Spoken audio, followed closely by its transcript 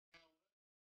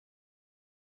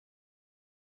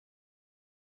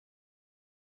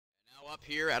Now up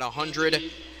here at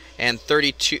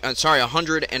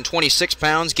 126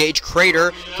 pounds, Gage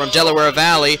Crater from Delaware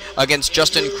Valley against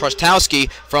Justin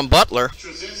Chrostowski from Butler.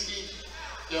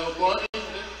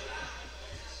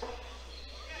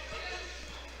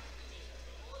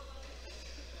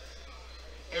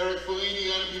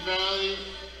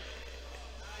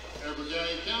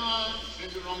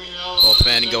 Both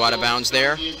men go out of bounds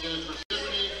there.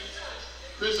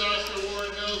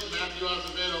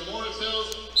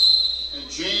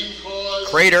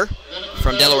 Crater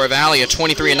from Delaware Valley, a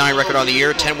 23-9 record on the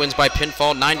year, 10 wins by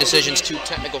pinfall, 9 decisions, 2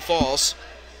 technical falls.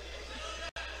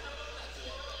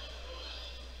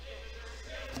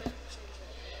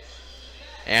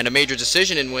 And a major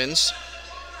decision in wins.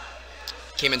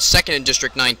 Came in second in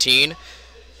District 19.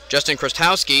 Justin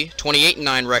Chrostowski,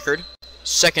 28-9 record.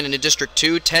 Second in District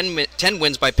 2, 10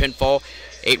 wins by pinfall,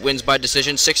 8 wins by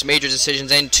decision, 6 major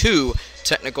decisions, and 2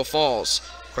 technical falls.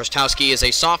 Chrostowski is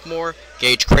a sophomore,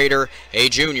 Gage Crater a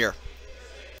junior.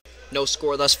 No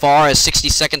score thus far as 60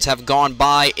 seconds have gone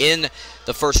by in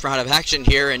the first round of action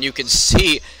here, and you can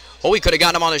see, oh, he could have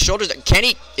gotten him on his shoulders.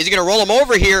 Kenny, is he going to roll him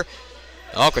over here?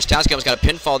 Oh, Chrostowski almost got a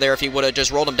pinfall there if he would have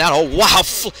just rolled him down. Oh, wow,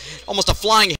 almost a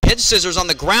flying head scissors on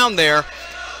the ground there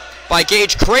by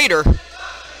Gage Crater.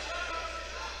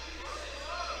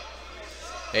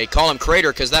 They call him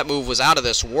Crater because that move was out of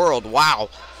this world. Wow.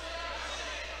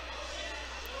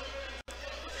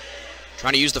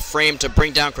 Trying to use the frame to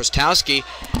bring down Chrostowski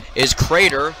is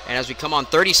Crater, and as we come on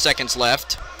 30 seconds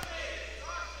left,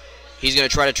 he's going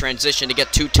to try to transition to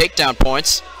get 2 takedown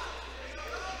points.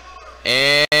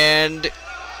 And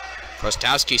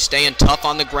Chrostowski staying tough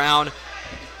on the ground.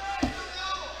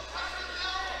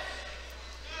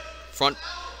 Front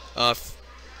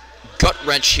gut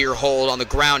wrench here hold on the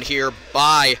ground here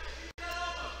by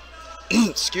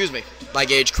excuse me, by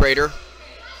Gage Crater.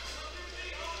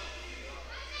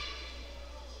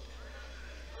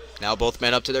 Now both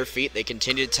men up to their feet. They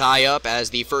continue to tie up as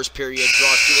the first period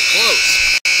draws to a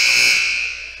close.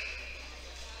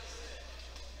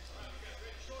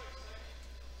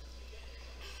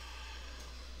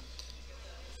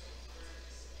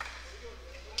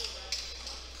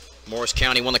 Morris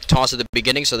County won the toss at the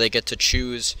beginning, so they get to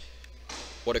choose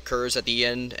what occurs at the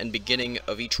end and beginning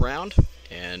of each round.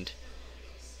 And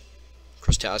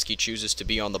Chrostowski chooses to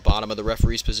be on the bottom of the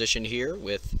referee's position here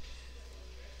with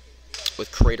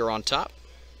Crater on top.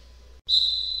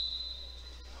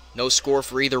 No score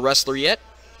for either wrestler yet.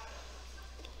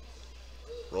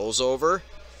 Rolls over.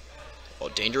 Oh,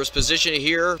 dangerous position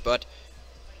here, but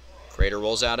Crater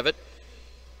rolls out of it.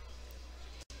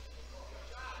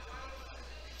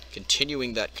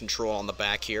 Continuing that control on the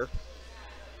back here.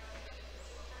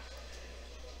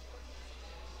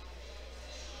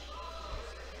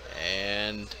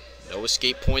 And no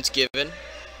escape points given.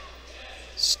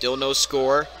 Still no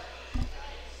score.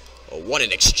 Oh, what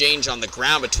an exchange on the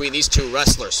ground between these two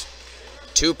wrestlers.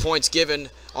 2 points given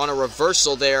on a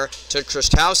reversal there to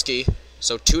Chrostowski.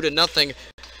 So 2-0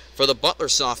 for the Butler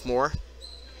sophomore.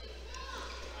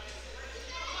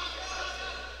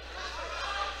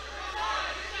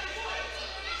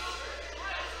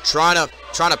 Trying to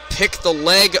pick the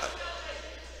leg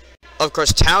of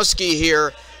Chrostowski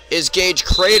here is Gage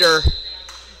Crater,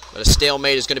 but a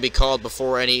stalemate is going to be called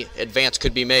before any advance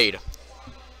could be made.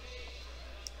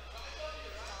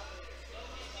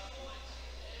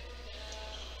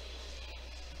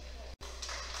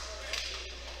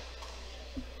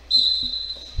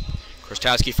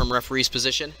 Chrostowski from referee's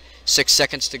position. 6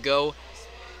 seconds to go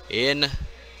in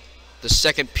the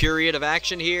second period of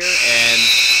action here, and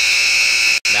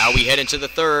now we head into the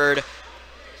third.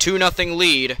 2-0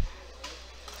 lead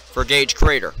for Gage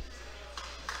Crater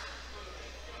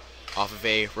off of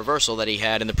a reversal that he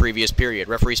had in the previous period.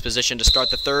 Referee's position to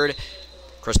start the third.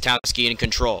 Chrostowski in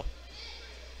control.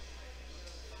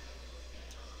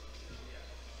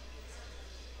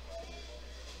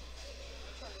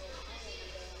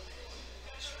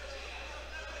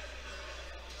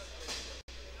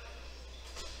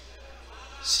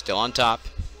 Still on top.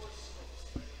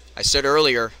 I said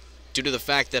earlier, due to the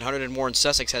fact that Hunterdon Warren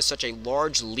Sussex has such a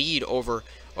large lead over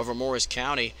Morris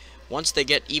County, once they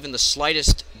get even the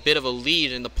slightest bit of a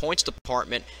lead in the points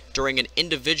department during an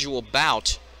individual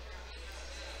bout,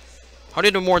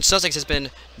 Hunterdon Warren Sussex has been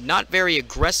not very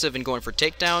aggressive in going for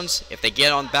takedowns. If they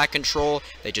get on back control,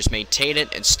 they just maintain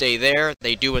it and stay there.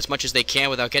 They do as much as they can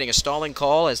without getting a stalling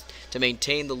call as to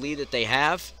maintain the lead that they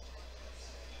have.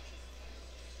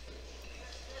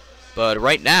 But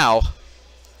right now,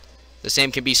 the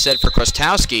same can be said for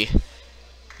Chrostowski,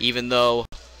 even though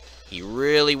he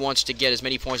really wants to get as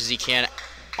many points as he can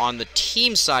on the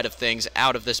team side of things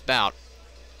out of this bout.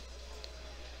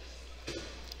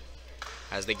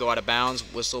 as they go out of bounds.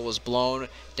 Whistle was blown.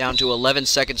 Down to 11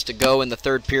 seconds to go in the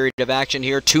third period of action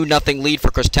here. 2-0 lead for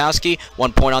Chrostowski.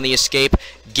 1 point on the escape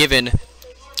given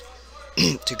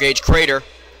to Gage Crater.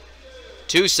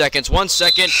 2 seconds, 1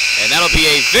 second, and that'll be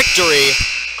a victory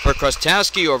for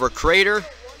Chrostowski over Crater.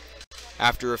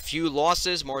 After a few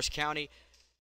losses, Morris County